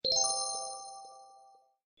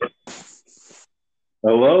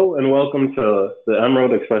Hello and welcome to the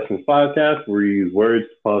Emerald Expressions podcast, where we use words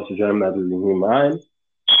to polish a gem that is in the human mind.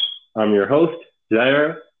 I'm your host,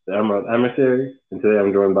 Jair, the Emerald Emissary, and today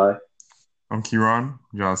I'm joined by I'm Kieran,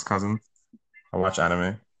 John's cousin. I watch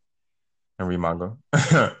anime and read manga.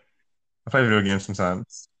 I play video games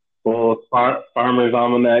sometimes. full Farmer's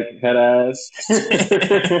Almanac head ass.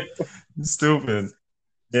 Stupid.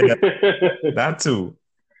 Yeah, that too.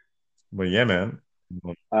 But yeah, man.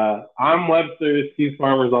 I'm Webster's, he's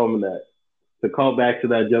Farmer's Almanac. To call back to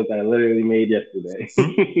that joke I literally made yesterday.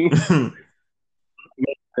 Hmm?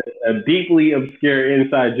 A deeply obscure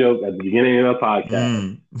inside joke at the beginning of the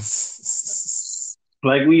podcast, Mm.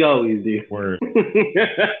 like we always do. Word,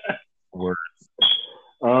 word.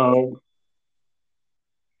 um,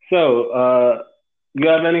 you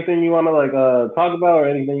have anything you want to talk about, or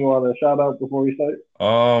anything you want to shout out before we start?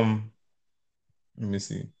 Um, Let me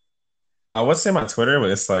see. I would say my Twitter, but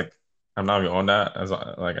it's like I'm not even on that as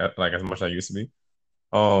as much as I used to be.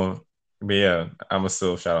 But yeah, I'm a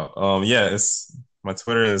still shout out. Yeah, it's my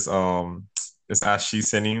Twitter is it's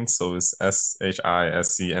 @SheSinin, so it's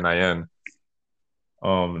SHISCNIN.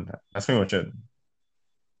 That's pretty much it.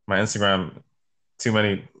 My Instagram, too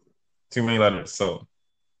many, too many letters. So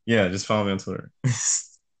yeah, just follow me on Twitter.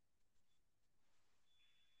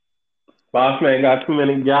 Boss man got too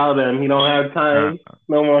many gal, then he don't have Nah, time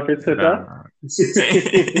no more for Twitter. nah.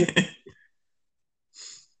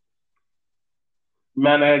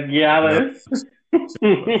 Man, Yep. gallus.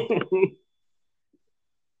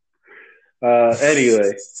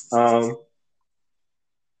 Anyway, um,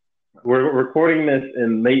 we're recording this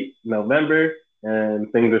in late November,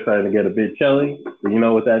 and things are starting to get a bit chilly. So you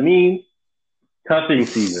know what that means? Cuffing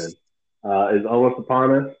season is almost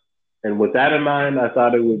upon us. And with that in mind, I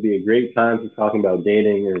thought it would be a great time to talk about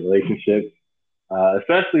dating and relationships,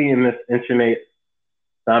 especially in this internet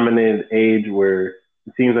dominated age where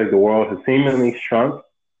it seems like the world has seemingly shrunk,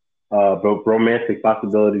 but romantic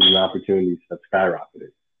possibilities and opportunities have skyrocketed.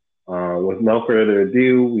 With no further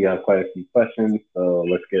ado, we have quite a few questions, so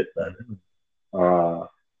let's get started. Mhm. Uh,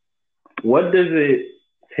 what does it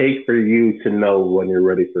take for you to know when you're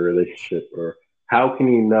ready for a relationship, or how can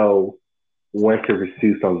you know when to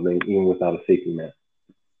pursue something even without a safety net?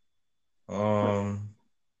 Um,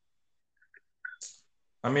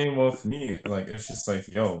 I mean, well, for me, like it's just like,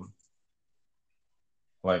 yo,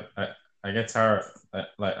 like I get tired,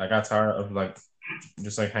 like I got tired of like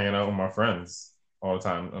just like hanging out with my friends all the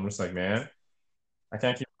time. I'm just like, man, I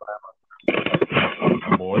can't keep like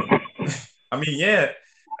I'm bored. I mean, yeah,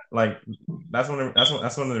 like that's one of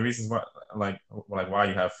the reasons why like why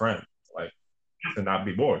you have friends, like to not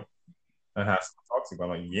be bored and have someone to talk to. But I'm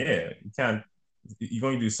like, yeah, you can't. You're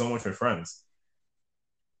going to do so much with friends.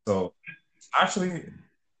 So actually,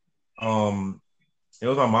 um, it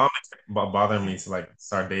was my mom bothering me to like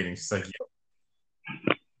start dating. She's like,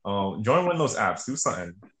 join one of those apps, do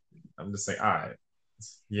something. I'm just like, all right,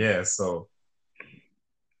 yeah. So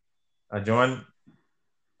I joined.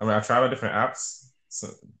 I mean, I tried out different apps. So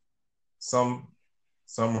some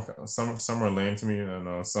some are lame to me,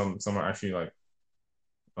 and some are actually like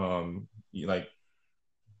um like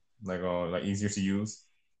like easier to use.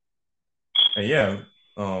 And yeah,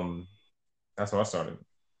 um, that's how I started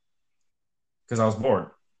because I was bored,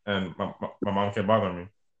 and my mom kept bothering me,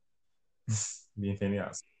 being pain in the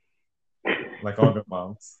ass, like all good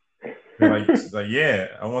moms. They're like, she's like, yeah,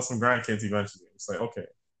 I want some grandkids eventually. It's like, okay,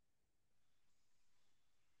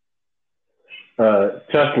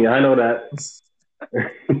 Trust me, I know that.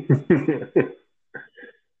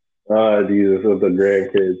 Jesus, with the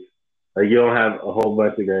grandkids. Like, you don't have a whole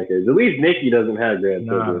bunch of grandkids. At least Nikki doesn't have nah.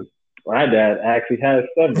 grandchildren. My dad actually has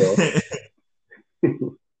several.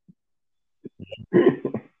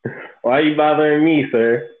 Why are you bothering me,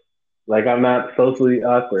 sir? Like, I'm not socially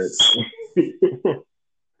awkward.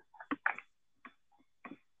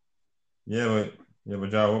 Yeah, but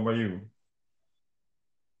John, what about you?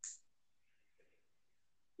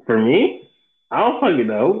 For me, I don't fucking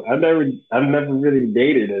know. I've never really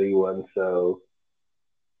dated anyone, so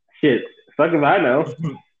shit. Fuck if I know.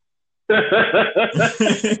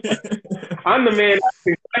 I'm the man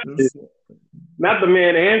asking questions, not the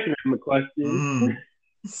man answering the questions.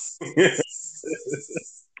 Mm.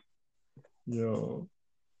 Yo.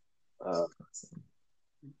 uh,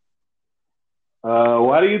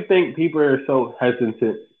 why do you think people are so hesitant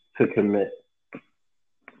to commit?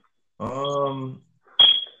 Um,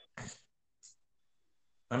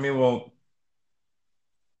 I mean, well,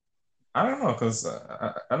 I don't know, because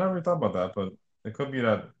I never really thought about that, but it could be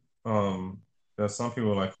that there's some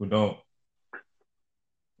people like who don't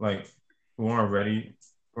like who aren't ready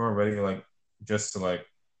like just to like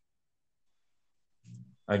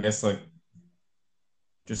I guess like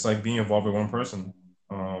just like being involved with one person.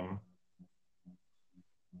 Um,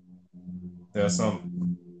 there's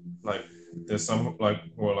some like there's some like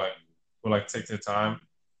who take their time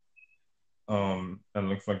and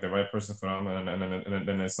look for like the right person for them, and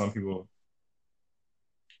then there's some people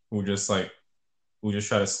who just like who just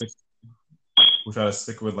try to stick who try to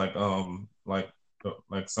stick with like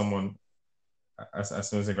someone as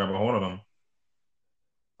soon as they grab a hold of them.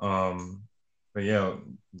 Um, but yeah,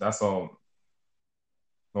 that's all.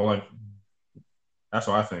 Well, like that's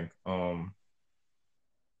what I think.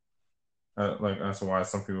 Like that's why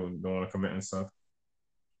some people don't want to commit and stuff,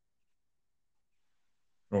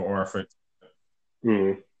 or are afraid.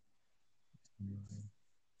 Hmm.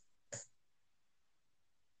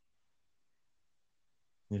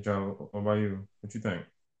 You job. What about you? What you think?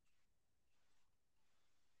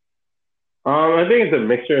 I think it's a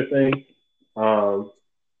mixture of things. Um,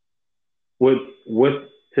 with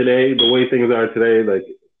today, the way things are today, like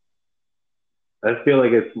I feel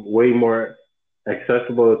like it's way more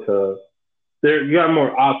accessible to there. You got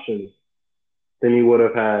more options than you would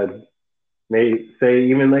have had, maybe say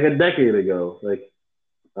even like a decade ago. Like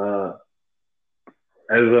uh,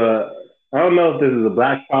 as a, I don't know if this is a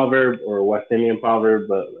black proverb or a West Indian proverb,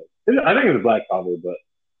 but I think it's a black proverb. But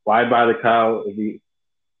why buy the cow if you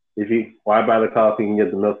why buy the cow if you can get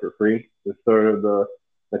the milk for free? Is sort of the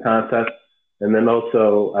concept. And then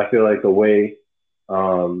also, I feel like the way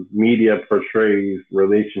media portrays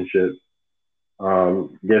relationships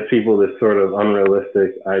gives people this sort of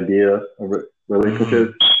unrealistic idea of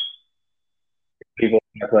relationships. Mm, People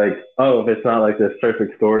act like, oh, if it's not like this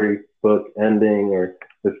perfect storybook ending or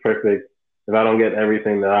this perfect, if I don't get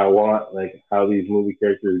everything that I want, like how these movie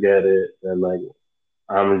characters get it, then like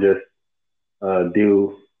I'm just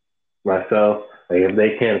do myself. Like if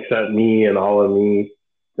they can't accept me and all of me,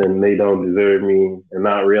 then they don't deserve me, and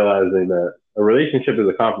not realizing that a relationship is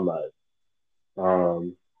a compromise.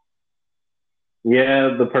 Um,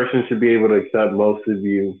 yeah, the person should be able to accept most of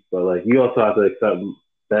you, but like you also have to accept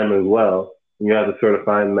them as well. You have to sort of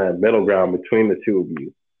find that middle ground between the two of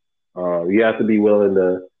you. You have to be willing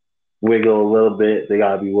to wiggle a little bit. They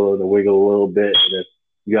gotta be willing to wiggle a little bit, and if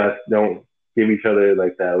you guys don't give each other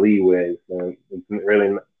like that leeway, then it's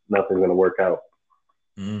really nothing's gonna work out.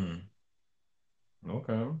 mm,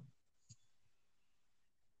 okay,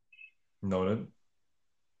 noted.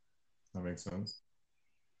 That makes sense.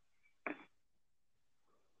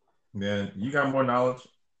 Yeah, you got more knowledge.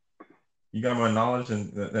 You got more knowledge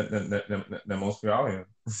than most people out here.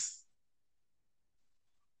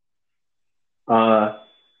 Uh,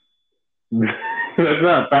 that's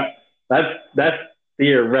not that's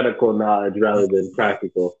theoretical knowledge rather than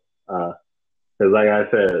practical. Because, like I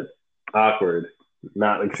said, awkward,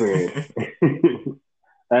 not experience.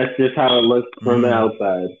 That's just how it looks from the Mm.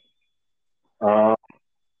 outside. Uh,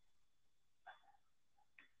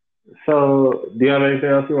 so, do you have anything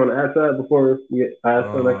else you want to add to that before we ask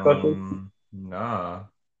the next question? Nah.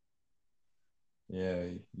 Yeah,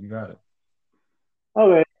 you got it.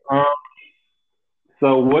 Okay.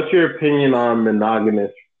 So, what's your opinion on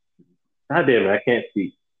monogamous? God damn it, I can't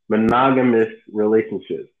speak. Monogamous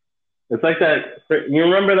relationships. It's like that. You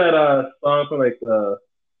remember that song from like uh,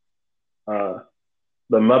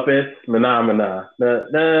 the Muppets? Phenomena. Na,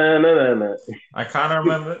 na, na, na, na. I kind of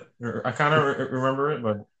remember it. I kind of remember it,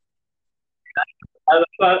 but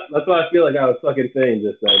That's what I feel like I was fucking saying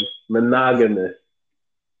just then. Monogamous.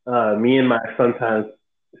 Me and my sometimes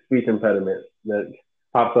speech impediment that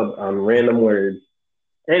pops up on random words.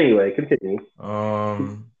 Anyway, continue.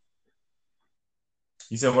 um,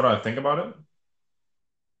 you said what do I think about it?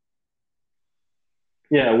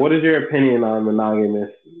 Yeah, what is your opinion on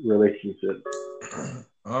monogamous relationships?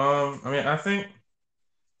 I mean, I think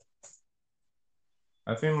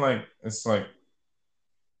like it's like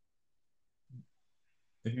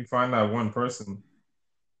if you find that one person,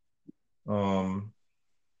 um,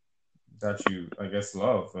 that you I guess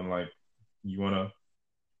love and like you wanna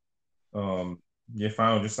get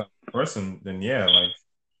found with just that person, then yeah, like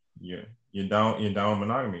you're down with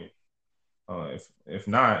monogamy. If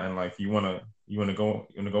not, and like you wanna go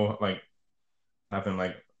like having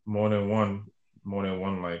like more than one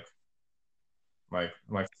like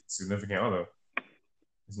significant other.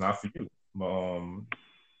 It's not for you. But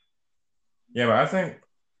yeah, but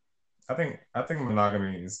I think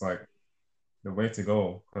monogamy is like the way to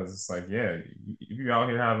go because it's like yeah, if you're out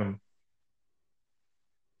here having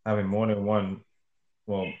more than one,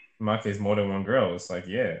 well, in my case, more than one girl, it's like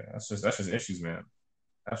yeah, that's just issues, man.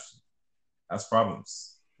 That's that's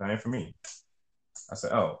problems. That ain't for me. I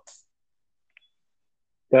said, oh,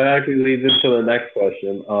 That actually leads into the next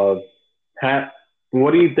question of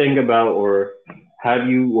what do you think about, or have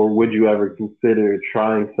you, or would you ever consider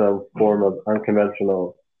trying some form of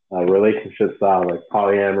unconventional relationship style, like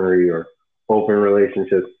polyamory or open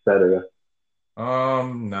relationships, etc.?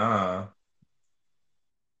 Nah.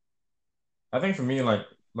 I think for me, like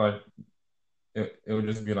it would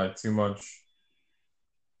just be like too much.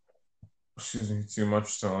 Excuse me, too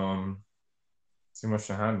much to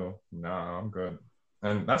handle. Nah, I'm good.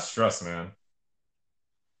 And that's stress, man.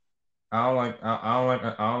 I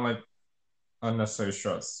don't like unnecessary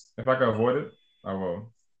stress. If I can avoid it, I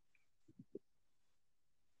will.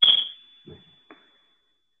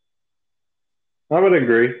 I would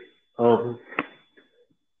agree. Um,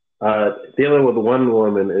 Dealing with one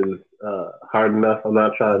woman is hard enough. I'm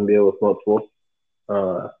not trying to deal with multiple.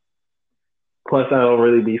 Uh, Plus, I don't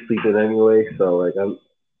really be sleeping anyway, so like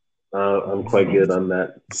I'm quite good on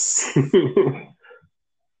that.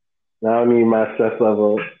 Now I need my stress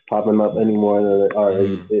level popping up any more than it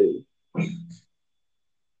already Mm. is.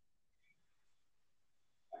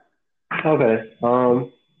 Okay.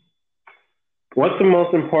 What's the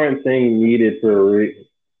most important thing needed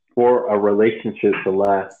for a relationship to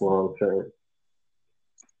last long term?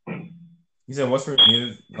 You said what's really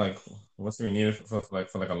needed, like what's really needed for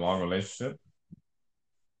like a long relationship?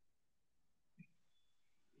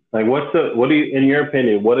 Like, what do you, in your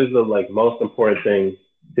opinion, what is the like most important thing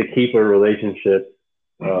to keep a relationship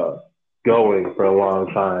uh, going for a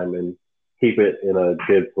long time and keep it in a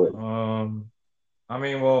good place? I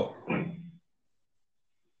mean, well,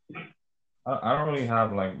 I don't really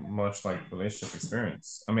have like much like relationship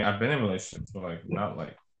experience. I mean, I've been in relationships, but like not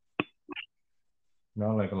like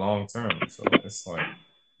long term. So it's like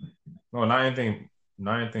no, not anything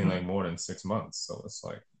like more than 6 months. So it's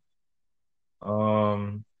like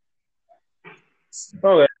um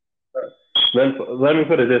Okay. Then let me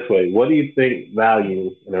put it this way: what do you think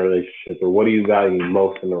value in a relationship, or what do you value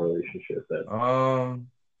most in a relationship? Then,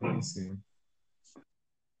 let me see.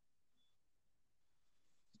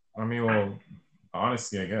 I mean, well,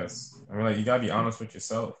 honesty, I guess. I mean, like you gotta be honest with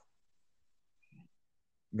yourself.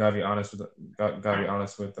 You gotta be honest gotta be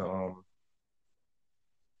honest with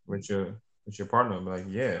your partner. Be like,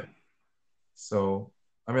 yeah. So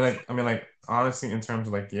I mean, like honestly, in terms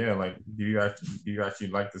of like, yeah, like, do you actually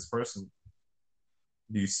like this person?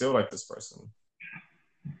 Do you still like this person?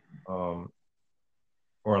 Um,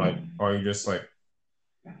 or like, are you just like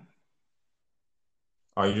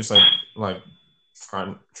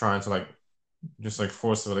trying to like just like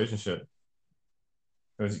force a relationship?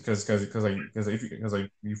 Because if because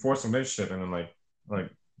like you force a relationship and then like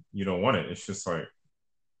you don't want it, it's just like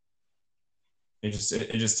it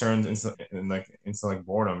just turns into like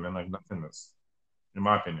boredom and like nothingness, in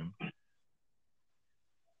my opinion.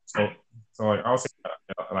 So like I would say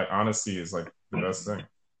like honesty is like the best thing.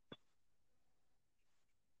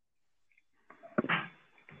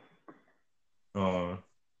 Uh,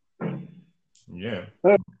 yeah.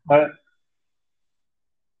 uh,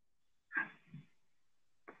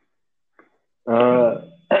 uh,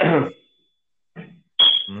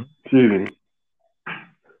 Hmm? excuse me.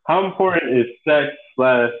 How important is sex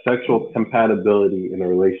slash sexual compatibility in a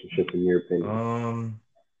relationship, in your opinion? Um,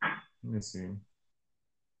 let me see.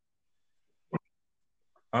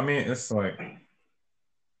 I mean, it's like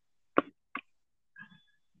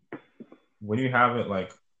when you have it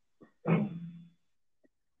like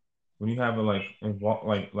when you have it like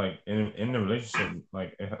in the relationship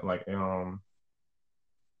I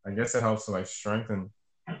guess it helps to like strengthen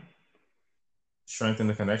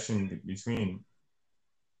the connection between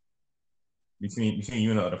you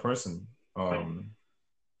and the other person. But I mean,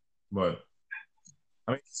 without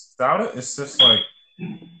it, it's just like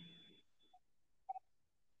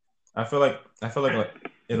I feel like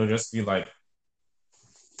it'll just be like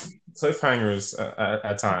cliffhangers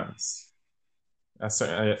at times at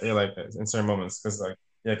certain like in certain moments because like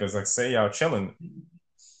yeah because like say y'all chilling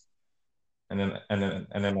and then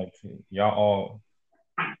like y'all all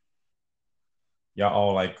y'all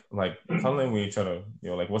all like cuddling with each other, you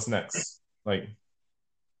know, like what's next, like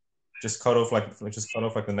just cut off like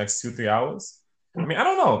the next 2 3 hours. I mean, I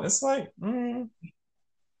don't know, it's like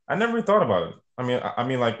I never really thought about it. I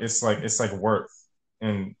mean like it's like worth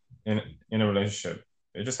in in a relationship,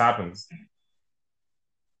 it just happens.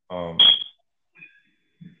 um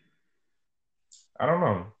I don't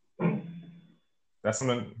know, that's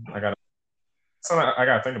something I gotta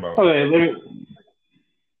think about. Okay,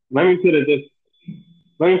 let me put it this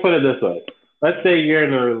let me put it this way. Let's say you're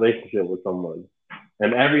in a relationship with someone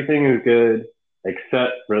and everything is good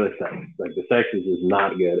except for the sex. Like the sex is just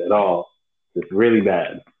not good at all. It's really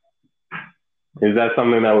bad. Is that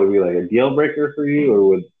something that would be like a deal breaker for you, or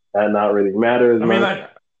would that not really matter as I mean, much. like,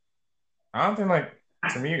 I don't think like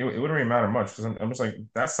to me it wouldn't really matter much because I'm just like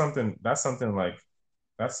that's something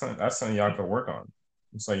y'all could work on.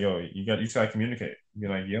 It's like yo, you gotta communicate. Be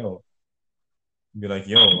like yo,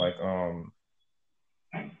 like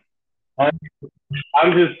I-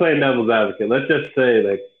 I'm just playing devil's advocate. Let's just say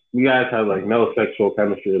like you guys have like no sexual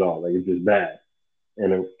chemistry at all. Like it's just bad,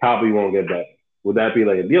 and it probably won't get better. Would that be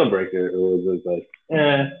like a deal breaker, or is it like,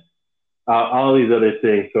 all these other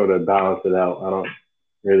things sort of balance it out? I don't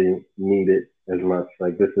really need it as much.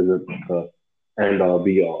 Like this isn't the end all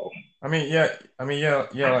be all.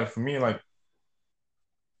 yeah. Like for me, like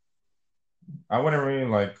I wouldn't really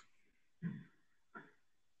like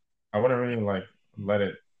I wouldn't really like let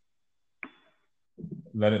it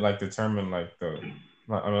let it like determine like I mean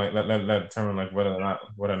like let it determine like whether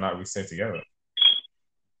or not we stay together.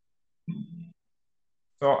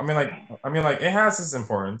 So I mean like it has its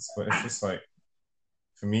importance, but it's just like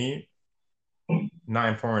for me not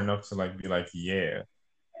important enough to like be like yeah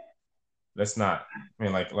let's not. I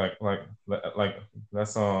mean like let's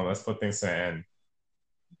put things to an end.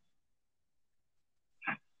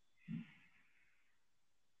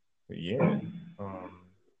 But yeah, um,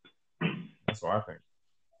 that's what I think.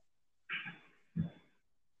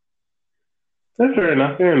 That's fair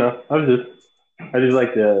enough. Fair enough. I just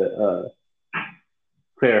like to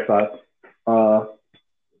clarify. Uh,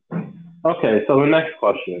 okay, so the next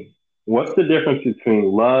question: what's the difference between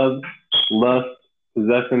love, lust,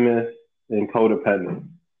 possessiveness, and codependence?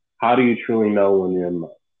 How do you truly know when you're in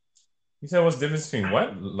love? You said what's the difference between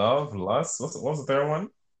what? Love, lust? What's the third one?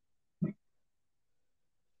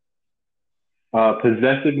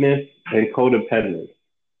 Possessiveness and codependence.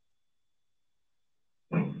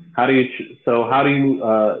 How do you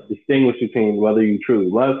distinguish between whether you truly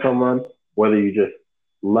love someone, whether you just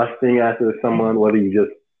lusting after someone, whether you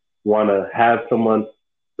just want to have someone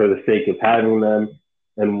for the sake of having them,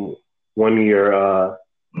 and when you're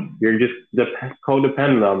just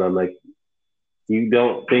codependent on them, like you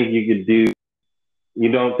don't think you could do,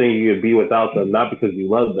 you don't think you could be without them, not because you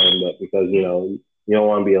love them, but because you don't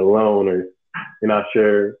want to be alone, or you're not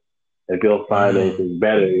sure if you'll find Mm, anything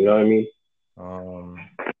better. You know what I mean? um,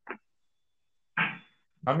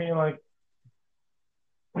 I mean like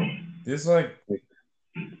there's like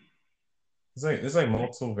there's like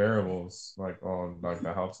multiple variables like on like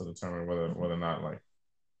that help to determine whether or not like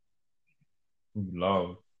you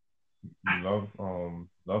love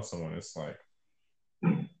someone. It's like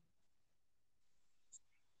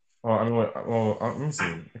let me see.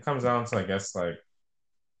 It comes down to I guess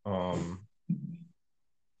um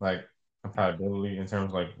like compatibility in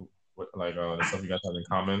terms of like the stuff you guys have in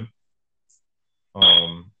common.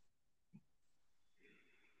 Um,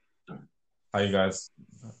 how you guys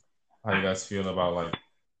how you guys feel about like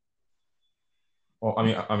well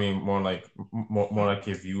I mean more like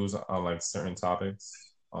your views on like certain topics.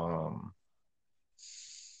 Let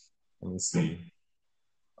me see.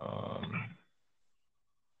 Um,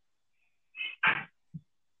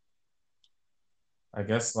 I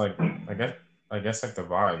guess like I guess like the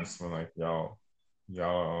vibes when like y'all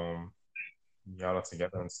are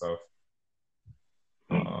together and stuff.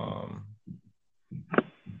 Um,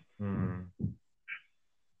 hmm.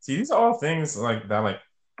 See, these are all things like that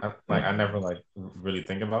I never like really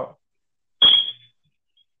think about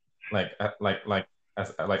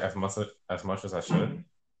as much as I should.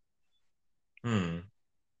 Hmm,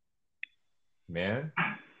 man,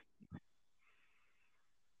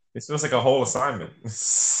 this feels like a whole assignment.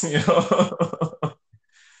 you know,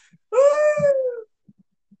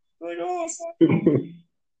 like oh,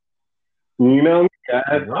 You know,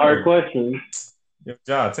 that's a hard word. question. Yo,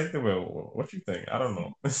 John, take the wheel. What you think? I don't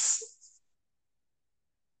know.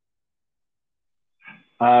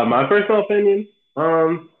 My personal opinion.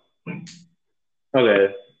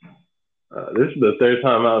 Okay. This is the third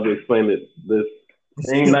time I've explained it this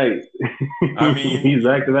same night. I mean, He's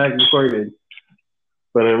back to back recording.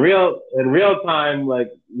 But in real time,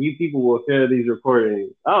 like you people will share these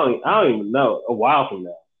recordings. I don't even know a while from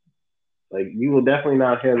now. Like you will definitely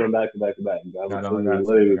not hear them back to back to back. This I know, I is got you. I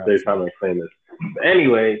literally the got third you. time I explained this. But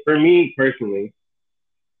anyway, for me personally,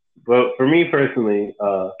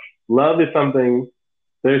 love is something.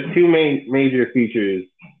 There's two major features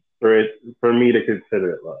for me to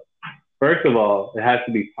consider it love. First of all, it has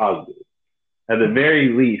to be positive. At the very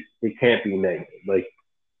least, it can't be negative. Like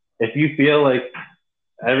if you feel like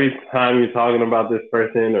every time you're talking about this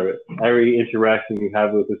person or every interaction you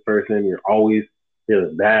have with this person, you're always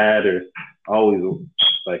feeling bad or always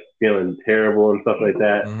like feeling terrible and stuff like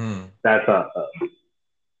that. Mm-hmm. That's not us.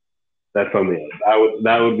 That's something else.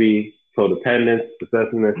 That would be codependence,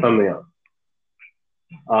 possessiveness, something else.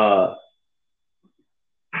 Uh,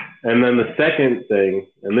 and then the second thing,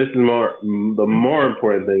 and this is the more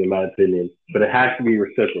important thing in my opinion, but it has to be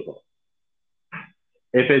reciprocal.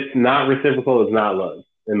 If it's not reciprocal, it's not love,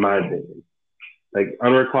 in my opinion. Like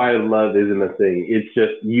unrequited love isn't a thing. It's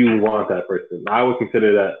just you want that person. I would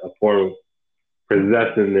consider that a form of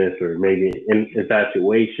possessiveness or maybe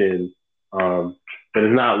infatuation. But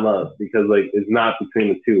it's not love because like it's not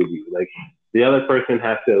between the two of you. Like the other person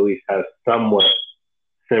has to at least have somewhat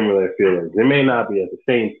similar feelings. It may not be at the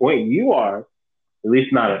same point you are, at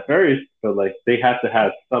least not at first, but like they have to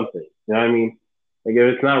have something. You know what I mean? Like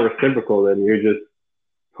if it's not reciprocal, then you're just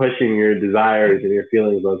pushing your desires and your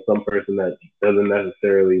feelings on some person that doesn't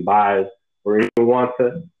necessarily vibe or even want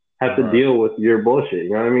to have to deal with your bullshit.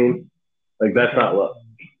 You know what I mean? Like that's not love.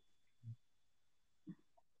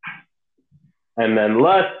 And then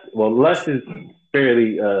lust, well, lust is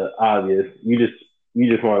fairly obvious. You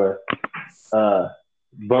just want to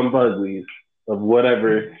bump uglies of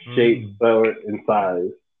whatever shape, color, and size.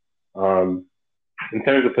 In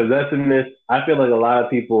terms of possessiveness, I feel like a lot of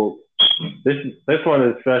people, this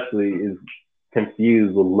one especially is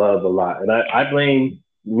confused with love a lot, and I blame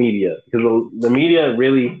media because the media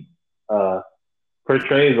really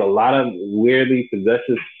portrays a lot of weirdly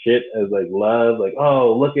possessive shit as like love. Like,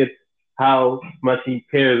 oh, look at how much he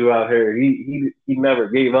cares about her. He never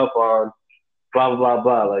gave up on blah blah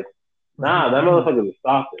blah. Like, nah, that motherfucker's a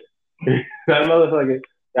stalker. That motherfucker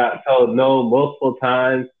got told no multiple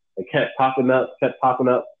times and kept popping up.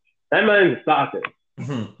 That man's a stalker.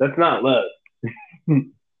 That's not love.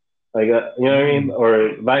 Like, you know what I mean?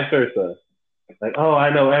 Or vice versa. Like, oh,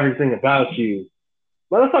 I know everything about you.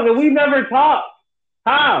 Motherfucker, we never talked.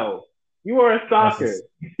 How? You are a stalker.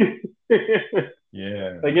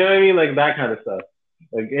 Yeah. Like, you know what I mean? Like, that kind of stuff.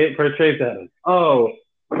 Like, it portrays that as, oh,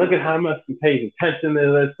 look at how much he pays attention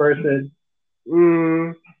to this person.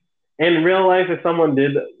 In real life, if someone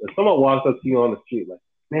walks up to you on the street, like,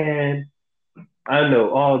 man, I know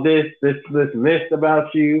all this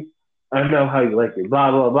about you. I know how you like it,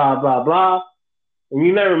 blah, blah, blah, blah, blah. And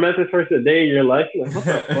you never met this person a day in your life. You're like, what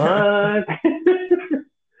the fuck?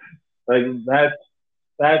 Like,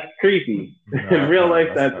 that's creepy. In real life,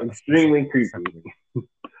 that's extremely creepy.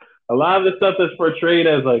 A lot of the stuff that's portrayed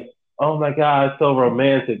as like, oh my God, so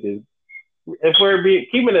romantic is, if we're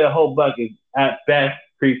keeping it a whole buck, is at best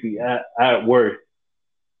creepy, at worst,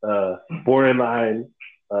 borderline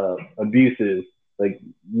abusive. Like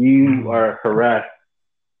you are harassed.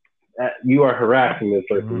 You are harassing this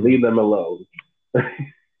person. Leave them alone.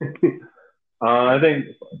 I think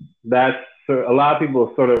that's a lot of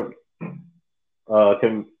people sort of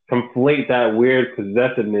can conflate that weird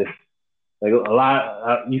possessiveness. Like a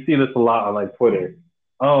lot, you see this a lot on like Twitter.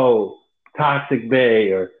 Oh, toxic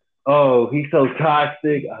bae, or oh, he's so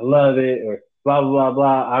toxic. I love it, or blah blah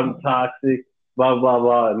blah. I'm toxic, blah blah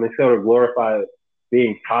blah, and they sort of glorify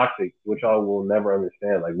being toxic, which I will never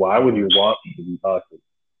understand. Like, why would you want to be toxic?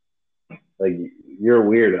 Like, you're a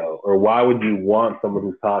weirdo, or why would you want someone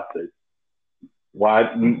who's toxic?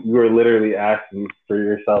 Why you are literally asking for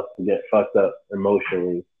yourself to get fucked up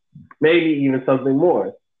emotionally, maybe even something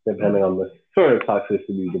more, depending on the sort of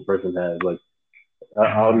toxicity the person has. Like,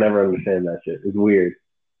 I'll never understand that shit. It's weird.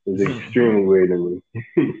 It's extremely weird to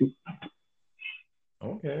me.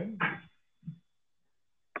 Okay.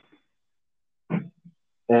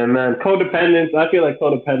 And then codependence. I feel like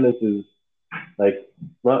codependence is like,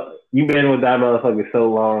 well, you've been with that motherfucker so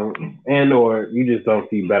long, and or you just don't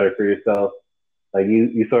see better for yourself. Like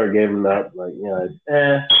you sort of giving up. Like, you know,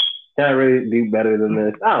 can't really do better than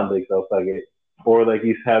this. I don't think so. Fuck it. Or like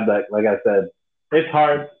you have that. Like I said, it's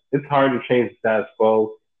hard. It's hard to change the status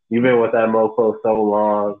quo. You've been with that mofo so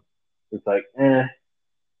long. It's like,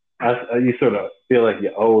 you sort of feel like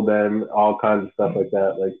you owe them all kinds of stuff like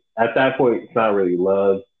that. Like at that point, it's not really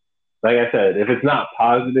love. Like I said, if it's not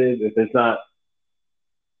positive, if it's not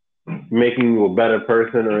making you a better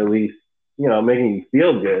person, or at least, you know, making you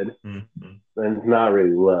feel good, then it's not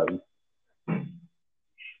really love.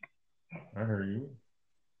 I heard you.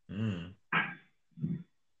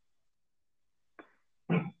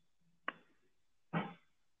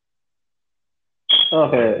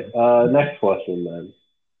 Okay, next question then.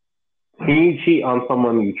 Can you cheat on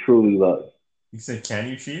someone you truly love? You said, can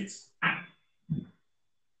you cheat?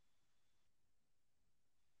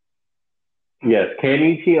 Yes. Can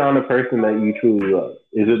you cheat on a person that you truly love?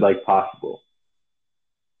 Is it like possible?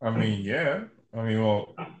 I mean, yeah. I mean,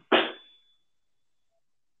 well,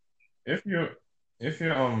 if you're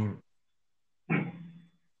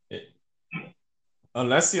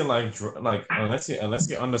unless you're like unless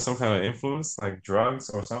you're under some kind of influence like drugs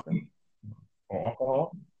or something or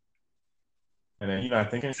alcohol, and then you're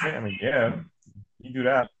not thinking straight. I mean, yeah, you do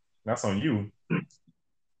that, that's on you.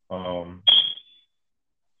 Um,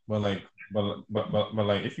 but like, but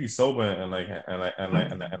like, if you sober and like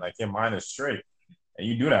your mind is straight, and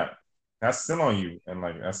you do that, that's still on you. And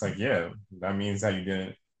like, that's like, yeah, that means that you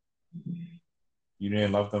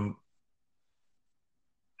didn't love them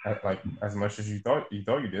like as much as you thought you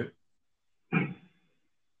did.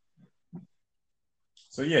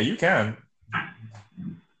 So yeah, you can.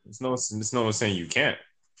 There's no one saying you can't,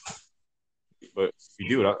 but if you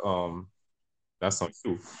do that, that's on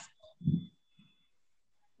you.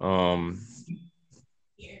 Um,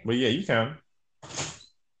 but yeah, you can.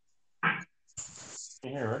 You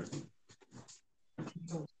hear right?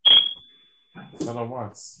 Tell them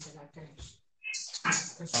once. All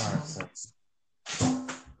right, so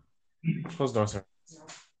close the door, sir.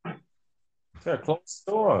 Yeah, close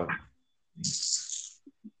the door.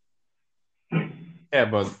 Yeah,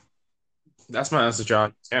 but that's my answer, John.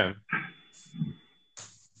 You can.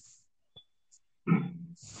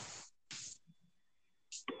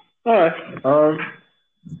 All right.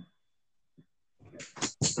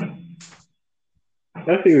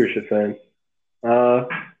 I see what you're saying. Uh,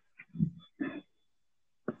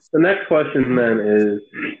 the next question then is: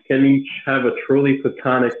 can you have a truly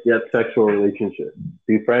platonic yet sexual relationship?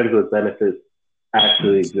 Do friends with benefits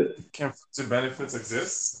actually exist? Can friends with benefits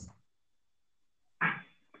exist?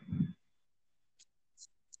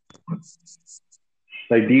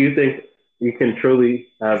 Like, do you think you can truly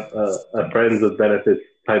have a friends with benefits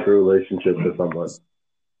type of relationship with someone?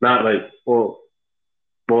 Not like, well,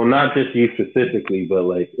 not just you specifically, but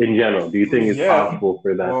like in general. Do you think it's Yeah. possible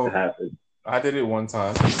for that to Well, happen? I did it one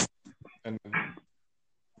time, and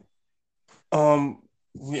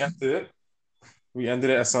we ended it. We ended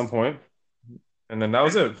it at some point, and then that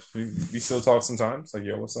was it. We still talk sometimes. Like,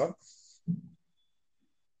 yo, what's up?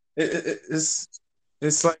 It's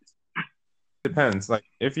like depends. Like,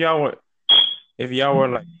 if y'all were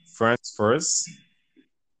like friends first,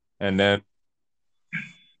 and then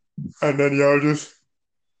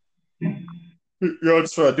y'all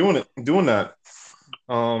just start doing that.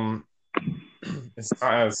 Um, it's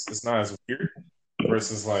not as weird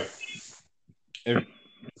versus like if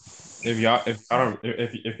if y'all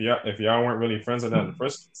weren't really friends with that in the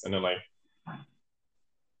first place, and then like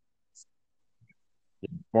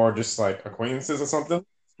more just like acquaintances or something.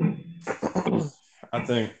 I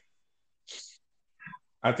think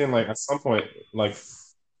like at some point like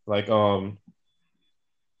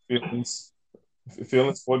feelings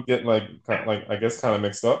feelings would get like I guess kind of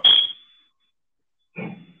mixed up.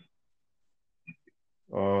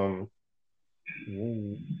 Um,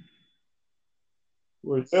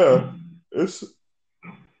 but yeah, it's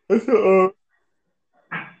it's a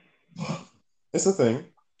it's a thing.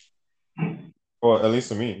 Well, at least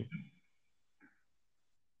for me,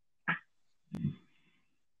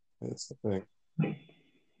 it's a thing.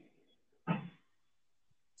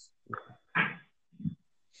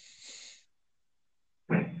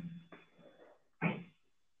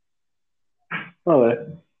 Okay.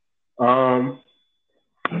 Um,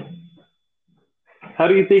 how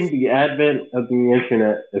do you think the advent of the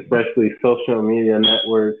internet, especially social media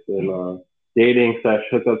networks and dating slash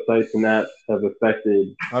hookup sites and apps, have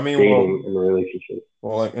affected I mean, dating and relationships?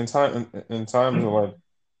 like in times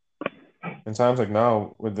like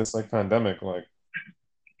now with this like pandemic, like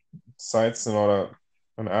sites and all that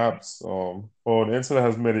and apps, well, the internet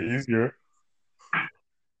has made it easier.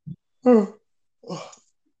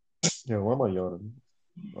 Yeah, why am I yawning?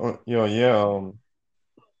 Yeah.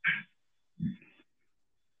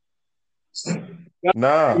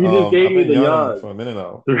 Nah. You just gave I've me been the yawning yawn. for a minute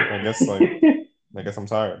now. I guess I'm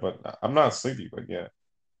tired, but I'm not sleepy. But yeah,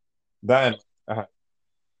 that. And,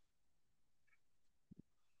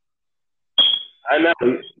 I know.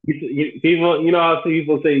 People, how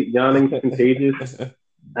people say yawning's contagious.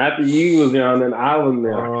 After you was yawning, I was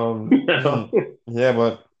there. yeah,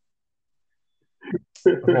 but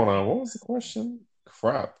hold on. What was the question?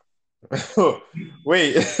 Crap.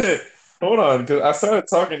 Wait, hold on, because I started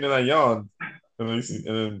talking and I yawned, and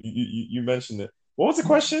then you mentioned it. What was the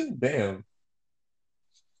question? Damn.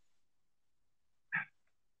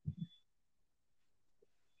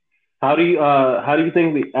 How do you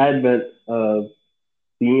think the advent of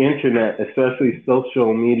the internet, especially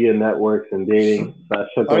social media networks and dating slash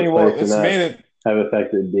I hookup mean, well, sites and it's apps, made it have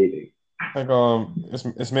affected dating? like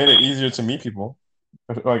it's made it easier to meet people,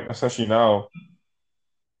 like especially now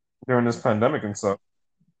during this pandemic and stuff.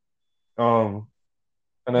 Um,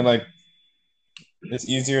 and then like it's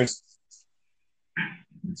easier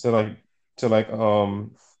to like to like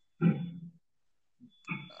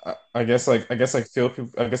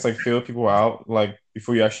feel people out like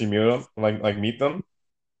before you actually meet them, meet them.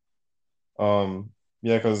 Um,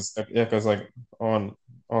 because like on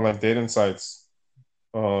like dating sites,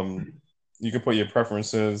 um, you can put your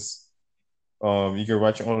preferences. You can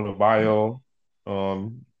write your own little bio.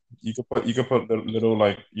 Um, you could put little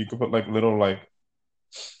like you could put like little like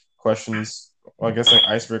questions. I guess like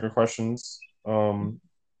icebreaker questions. Um,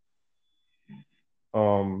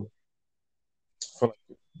 for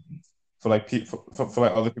for like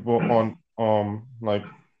other people on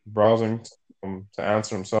browsing to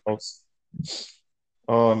answer themselves.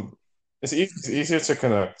 Um, it's easier to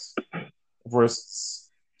connect versus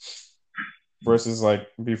like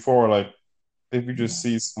before, like if you just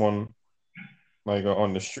see someone like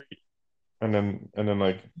on the street and then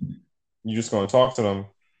like you just gonna talk to them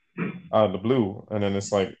out of the blue, and then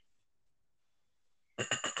it's like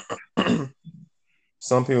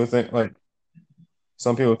some people think like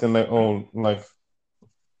like oh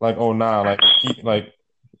oh nah like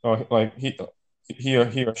he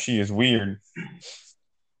or she is weird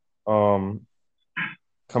um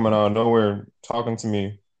coming out of nowhere talking to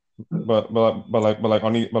me,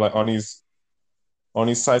 on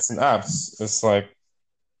these sites and apps, it's like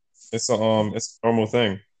it's a normal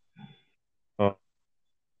thing. Uh,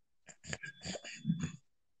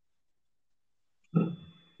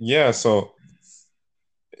 yeah, so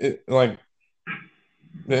it like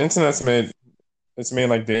the internet's made it's made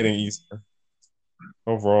like dating easier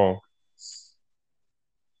overall.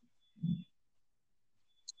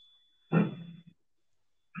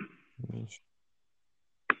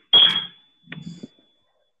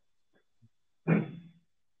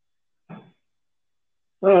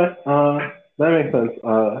 All right, that makes sense.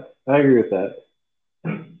 I agree with that.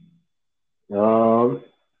 Um,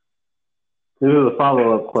 this is a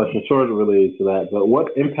follow up question, sort of related to that. But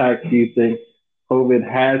what impact do you think COVID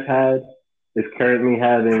has had, is currently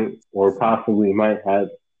having, or possibly might have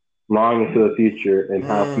long into the future in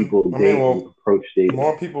how people I mean, date and well, approach dating?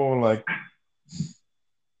 more people like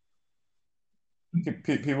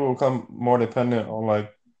people become more dependent on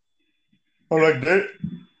date.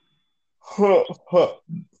 Huh, huh.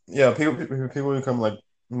 Yeah, people become like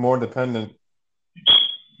more dependent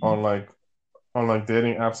on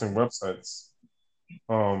dating apps and websites.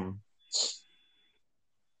 Um,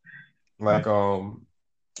 like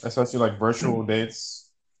especially like virtual dates,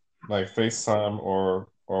 like FaceTime or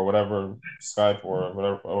whatever, Skype or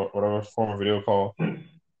whatever form of video call.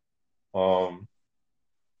 Um,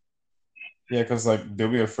 yeah, because like they'll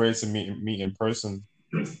be afraid to meet in person.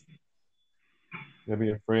 They'll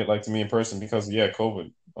be afraid like to meet in person because yeah,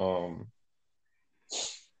 COVID.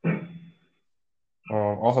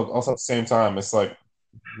 Also at the same time, it's like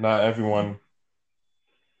not everyone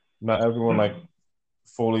not everyone like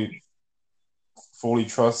fully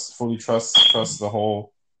trust the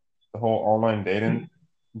whole online dating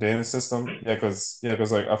system. Yeah, because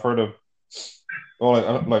like I've heard of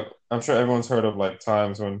well like I'm sure everyone's heard of like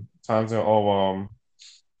times when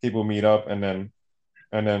people meet up and then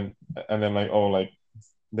like oh like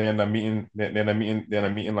they end up meeting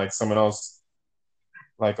like someone else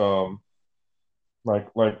like that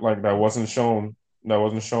wasn't shown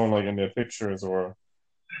like in their pictures or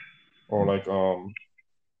like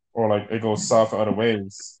or like it goes south in other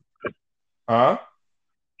ways. Huh?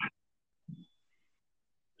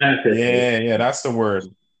 Catfishing. Yeah, that's the word.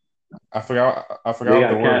 I They forgot what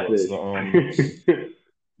the got word was. catfish.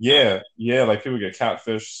 Yeah, like people get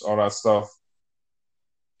catfish, all that stuff.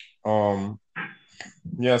 Um,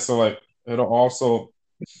 yeah, so like it'll also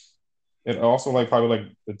it also like probably like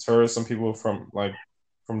deters some people from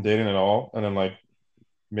from dating at all, and then like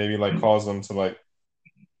maybe like cause them to like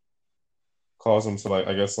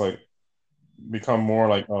I guess like become more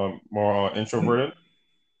more introverted.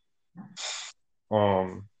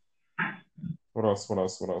 Um, what else? What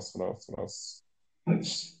else? What else? What else? What else?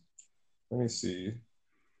 Let me see.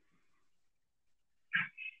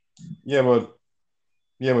 Yeah, but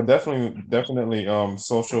definitely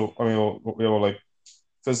social. I mean, like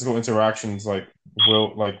physical interactions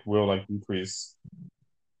will like decrease.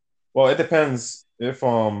 Well, it depends if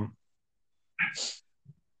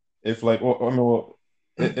like well, I mean well,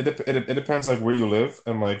 it depends like where you live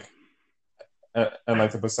and like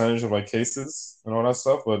the percentage of like cases and all that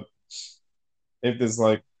stuff. But if there's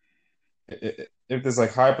like if there's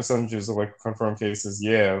like high percentages of like confirmed cases,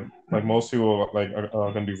 yeah, like most people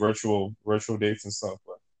are gonna do virtual dates and stuff.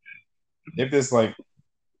 But if there's like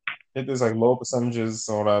if there's like low percentages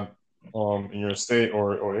or that in your state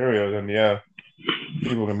or area, then yeah,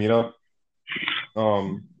 people can meet up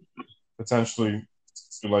um potentially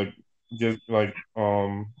to like get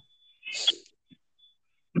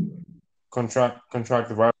contract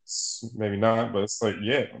the virus, maybe not, but it's like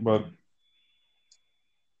yeah, but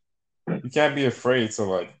you can't be afraid to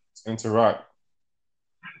like interact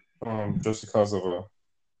just because of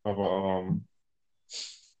a um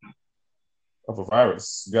of a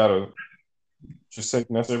virus. You gotta just take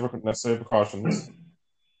necessary precautions.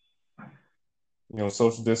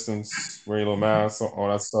 Social distance, wear your little mask, all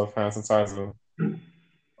that stuff, hand sanitizer.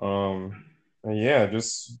 And yeah,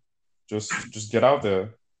 just get out there.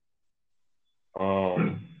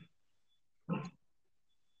 Um,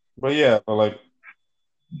 but yeah, but like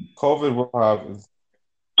COVID will have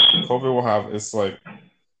COVID will have its like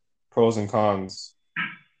pros and cons.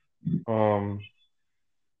 Um,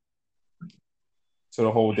 to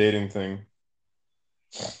the whole dating thing.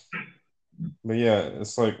 But yeah,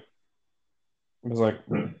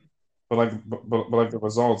 but like the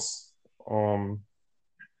results,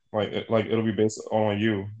 like it'll be based on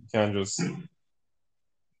you.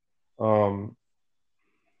 Um,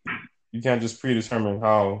 you can't just predetermine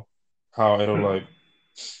how it'll like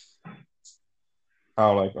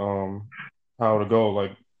how like how it'll go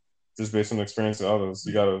like just based on the experience of others.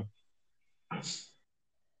 You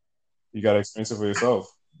gotta experience it for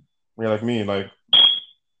yourself. Yeah, like me, like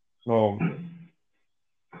well,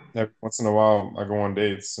 every once in a while I go on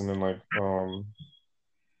dates and then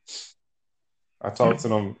I talk to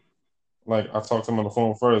them I talk to them on the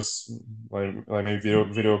phone first, like maybe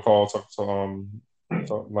video call,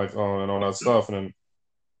 and all that stuff, and then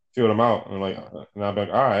feel them out, and I'll be like,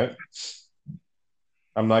 all right,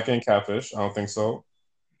 I'm not getting catfish, I don't think so.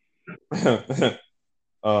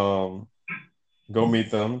 um, Go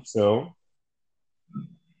meet them, chill,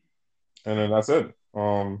 and then that's it.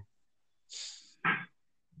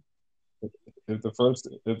 If the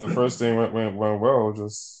first thing went well,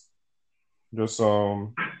 just and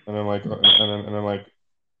then like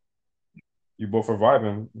you both are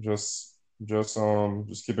vibing, just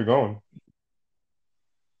keep it going.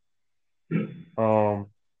 Um,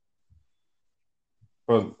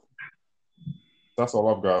 but that's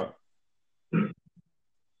all I've got.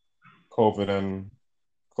 COVID and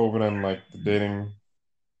COVID and like the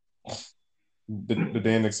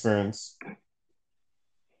dating experience.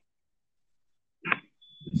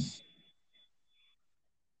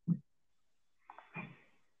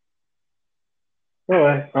 All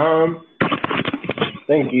right.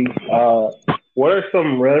 Thank you. What are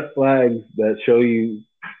some red flags that show you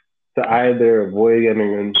to either avoid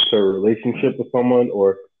getting into a relationship with someone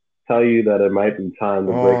or tell you that it might be time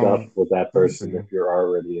to break up with that Let me person see. if you're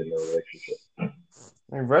already in a relationship?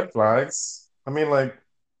 Red flags. I mean, like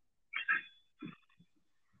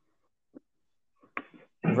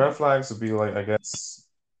red flags would be like, I guess,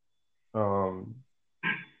 um,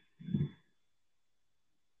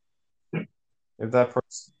 if that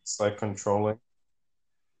person's like controlling,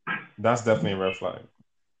 that's definitely a red flag.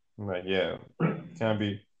 Like, yeah, can't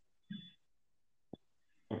be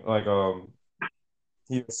like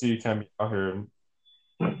he or she can't be out here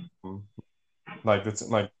um, like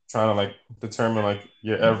trying to like determine like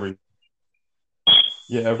your every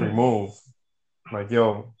move. Like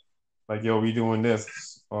yo, we doing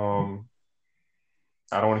this. I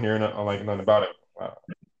don't want to hear nothing about it.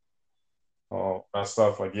 That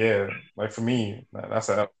stuff. Like yeah, like for me, that's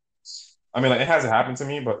a. I mean, like it hasn't happened to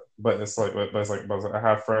me, but it's like I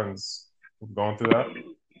have friends who've gone through that.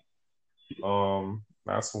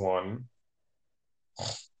 That's one.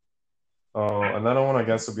 Another one I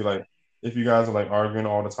guess would be like if you guys are like arguing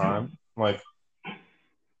all the time, like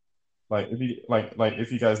if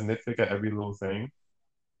you guys nitpick at every little thing,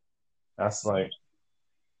 that's like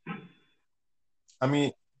I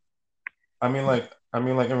mean I mean like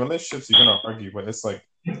in relationships you're gonna argue, but it's like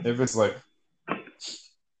if it's like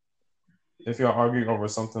if you're arguing over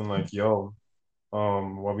something like yo,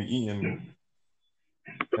 what we eating,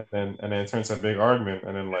 and then it turns to a big argument,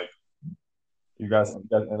 and then like you guys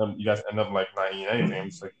end up like not eating anything.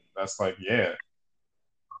 It's like that's like yeah,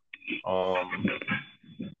 um,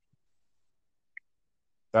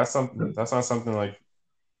 that's not something like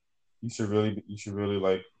you should really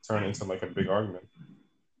like turn into like a big argument.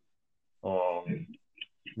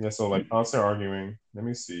 Yeah, so like constant arguing. Let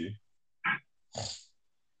me see.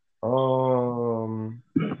 Um,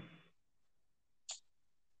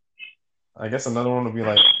 I guess another one would be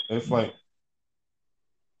like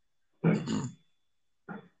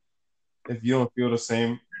if you don't feel the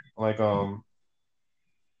same, like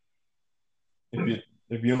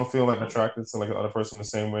if you don't feel like attracted to like the other person the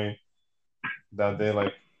same way that they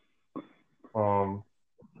like um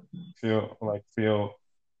feel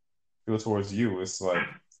towards you, it's like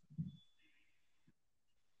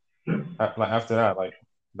after that, like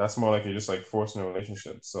that's more like you're just like forcing a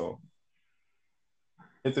relationship. So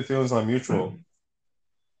If the feelings are mutual,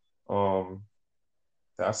 um,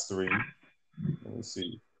 that's three. Let me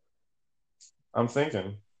see. I'm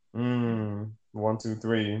thinking. 1, 2,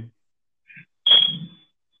 3.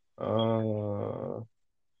 Uh,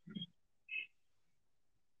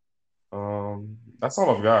 that's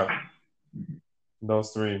all I've got.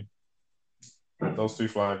 Those three. Those three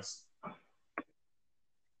flags.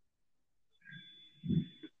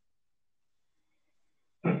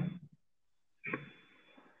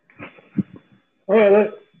 All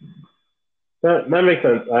right, that makes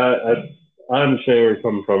sense. I understand where you're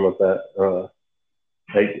coming from with that.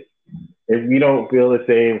 Like if you don't feel the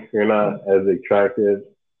same, you're not as attractive.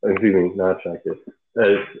 Excuse me, not attractive.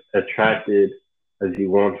 As attracted as you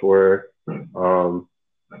once were. Um,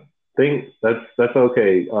 think that's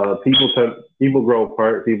okay. People grow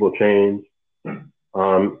apart. People change.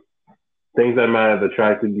 Um, things that might have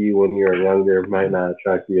attracted you when you were younger might not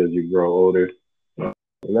attract you as you grow older, and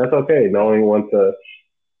that's okay. Knowing when to,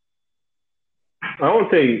 I won't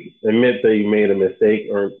say admit that you made a mistake,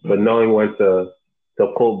 but knowing when to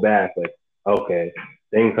pull back. Like, okay,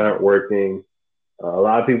 things aren't working. A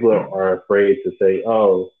lot of people are afraid to say,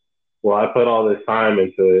 "Oh, well, I put all this time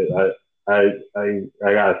into it. I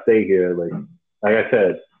gotta stay here." Like I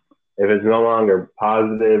said, if it's no longer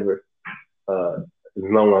positive, it's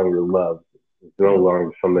no longer love. It's no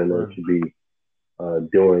longer something that you should be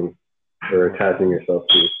doing or attaching yourself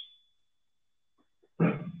to.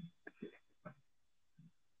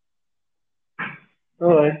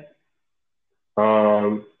 All right.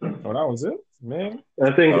 Oh, that was it, man.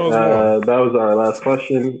 I think That was more. that was our last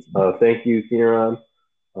question. Thank you, Kieran,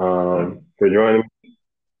 for joining me.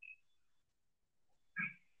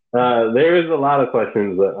 There is a lot of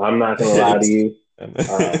questions, but I'm not going to lie to you.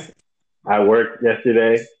 Uh, I worked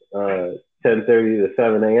yesterday, 10:30 to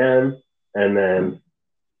 7 a.m., and then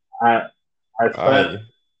I I slept I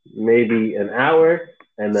maybe an hour,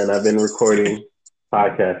 and then I've been recording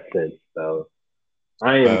podcasts since. So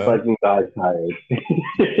I am uh, fucking dog tired.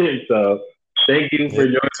 So thank you yeah, for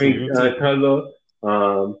too, joining, you too. Kuzzle.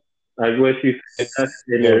 I wish you success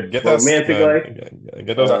in Yo, your get that, romantic man. life,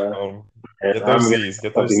 Get those, uh, and get I'm those gonna Z's.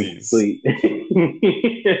 Get those fucking Z's. sleep.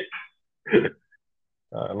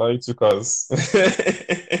 I love you too, cuz.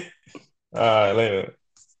 All right, later.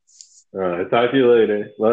 Talk to you later.